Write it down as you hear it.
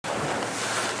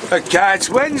Okay, it's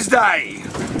Wednesday,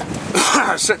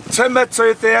 September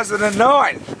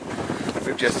 2009.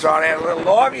 We've just thrown out a little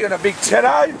livey and a big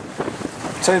tetto,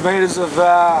 2 metres of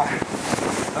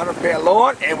 100-pound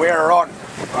line, and we're on.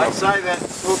 I'd say that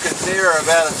hookers there are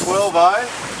about a 12-0,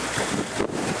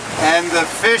 and the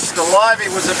fish, the livey,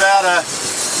 was about a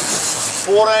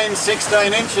 14,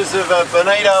 16 inches of a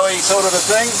bonito-y sort of a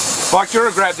thing. Mike, do you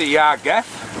want to grab the gaff?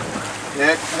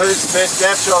 Yeah, who's the best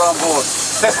gaff shot on board?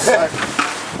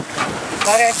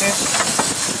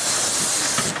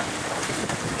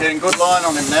 Getting good line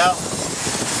on him now.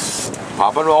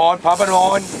 Pumping on, pumping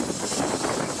on.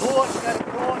 Go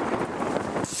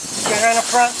around the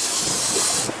front.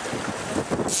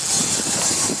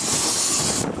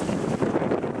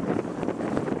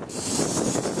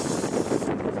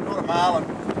 Not a marlin.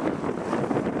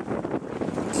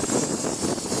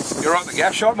 You're on the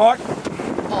gaff shot, Mike?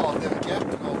 Oh, I've never gaffed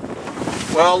before.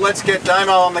 Well, let's get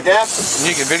Damo on the gaff. And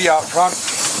you can video up front.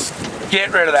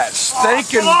 Get rid of that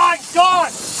stinking... Oh,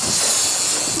 gone!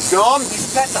 Gone?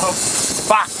 He's got the hook.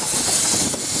 Fuck!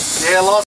 Yeah, lost.